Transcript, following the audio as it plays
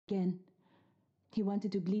again. He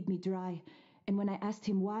wanted to bleed me dry, and when I asked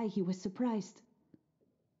him why, he was surprised.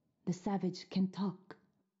 The savage can talk.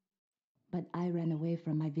 But I ran away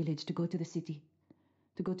from my village to go to the city,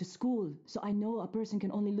 to go to school, so I know a person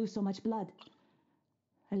can only lose so much blood.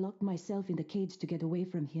 I locked myself in the cage to get away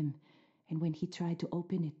from him, and when he tried to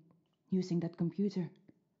open it, using that computer,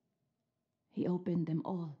 he opened them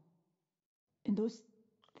all. And those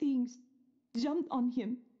things jumped on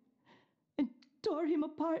him and tore him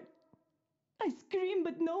apart. I screamed,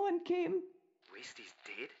 but no one came. Westy's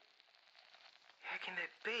dead? How can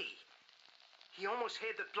that be? He almost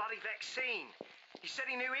had the bloody vaccine. He said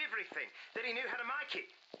he knew everything, that he knew how to make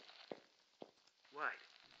it. Wait.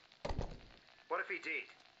 What if he did?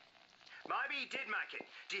 Maybe he did make it.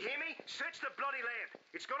 Do you hear me? Search the bloody lab.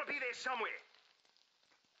 It's got to be there somewhere.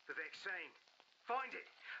 The vaccine. Find it.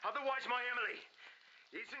 Otherwise my Emily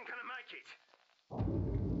isn't going to make it.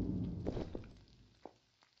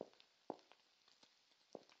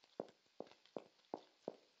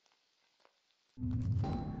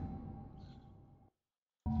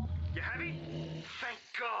 You have it? Thank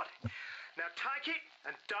God. Now take it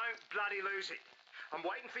and don't bloody lose it. I'm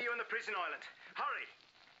waiting for you on the prison island. Hurry.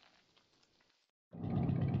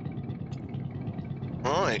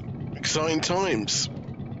 Alright, exciting times.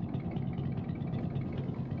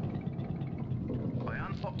 I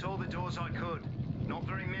unlocked all the doors I could. Not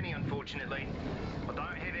very many, unfortunately. I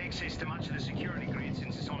don't have access to much of the security grid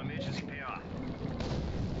since it's on emergency power.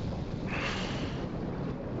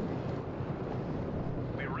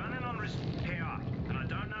 We're running on power, and I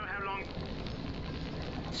don't know how long.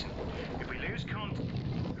 If we lose contact,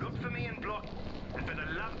 look for me and block. And for the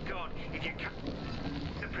love of God, if you cut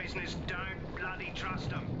the prisoners, don't bloody trust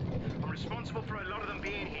them. I'm responsible for a lot of them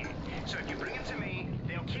being here. So if you bring them to me,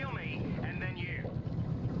 they'll kill me, and then you.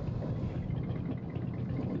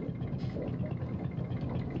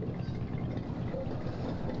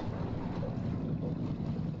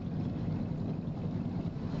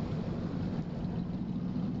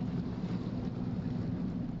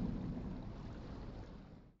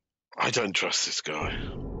 I don't trust this guy.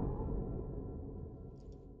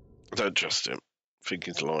 I don't trust him. I think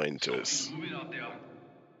he's lying to us. Moving out there.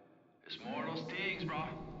 It's more of those things, bro.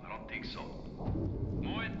 I don't think so.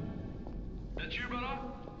 Moin, that's you, brother?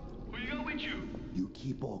 Who you got with you? You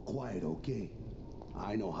keep all quiet, okay?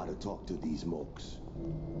 I know how to talk to these mokes.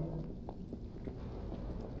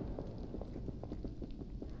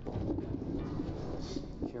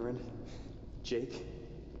 Karen, Jake,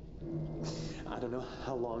 I don't know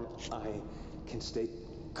how long I can stay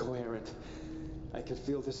coherent. I can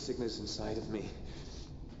feel the sickness inside of me.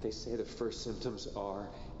 They say the first symptoms are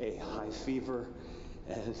a high fever,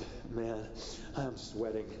 and man, I'm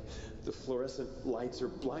sweating. The fluorescent lights are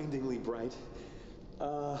blindingly bright.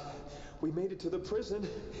 We made it to the prison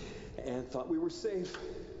and thought we were safe.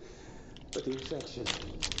 But the infection,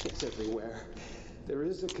 it's everywhere. There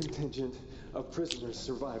is a contingent of prisoners,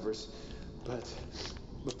 survivors, but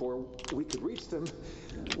before we could reach them,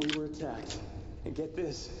 we were attacked. And get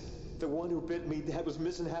this, the one who bit me was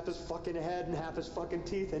missing half his fucking head and half his fucking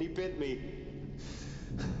teeth, and he bit me.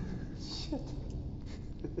 Shit.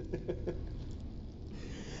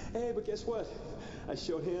 Hey, but guess what? I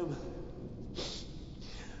showed him.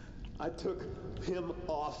 I took him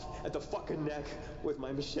off at the fucking neck with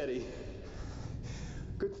my machete.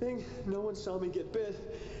 Good thing no one saw me get bit,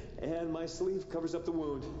 and my sleeve covers up the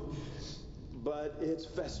wound. But it's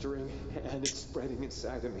festering, and it's spreading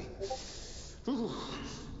inside of me. Ooh,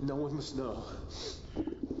 no one must know.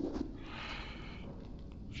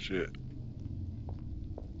 Shit.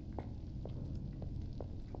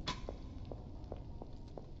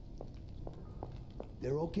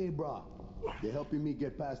 They're okay, brah. They're helping me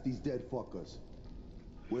get past these dead fuckers.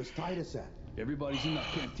 Where's Titus at? Everybody's in that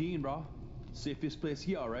canteen, bro. Safest place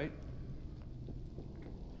here, alright?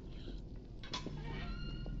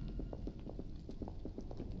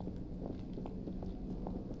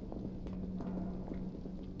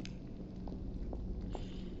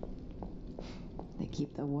 They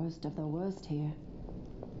keep the worst of the worst here.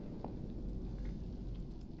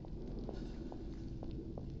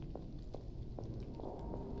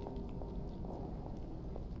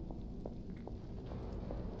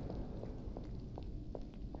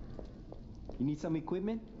 You need some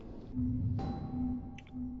equipment?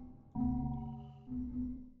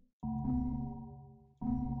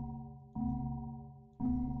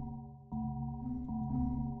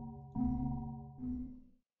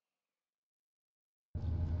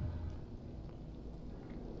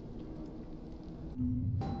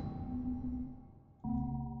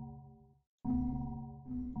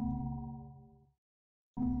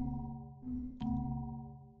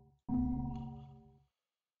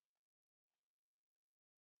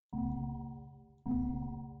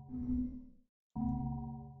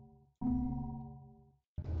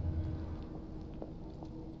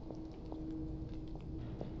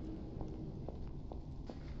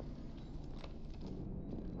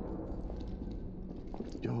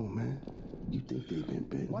 think they've been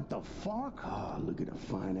bitten. What the fuck? Ah, look at the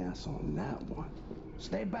fine ass on that one.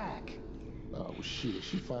 Stay back. Oh, shit,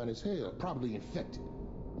 she fine as hell. Probably infected.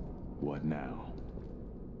 What now?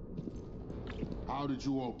 How did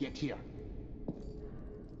you all get here?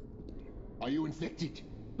 Are you infected?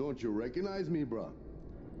 Don't you recognize me, bruh?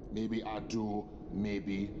 Maybe I do,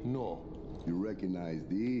 maybe no. You recognize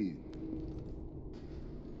these.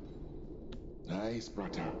 Nice,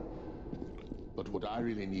 brother. But what I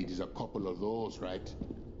really need is a couple of those, right?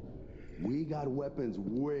 We got weapons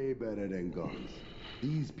way better than guns.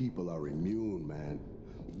 These people are immune, man.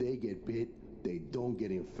 They get bit, they don't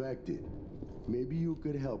get infected. Maybe you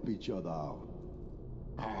could help each other out.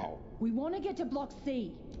 How? We want to get to Block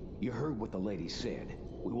C. You heard what the lady said.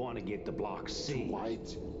 We want to get to Block C.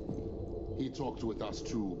 White? He talked with us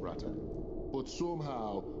too, brother. But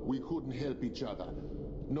somehow, we couldn't help each other.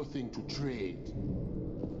 Nothing to trade.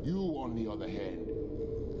 You, on the other hand,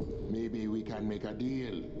 maybe we can make a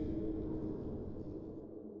deal.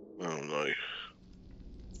 Oh no.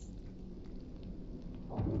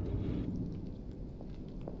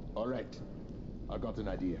 All right, I got an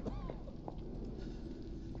idea.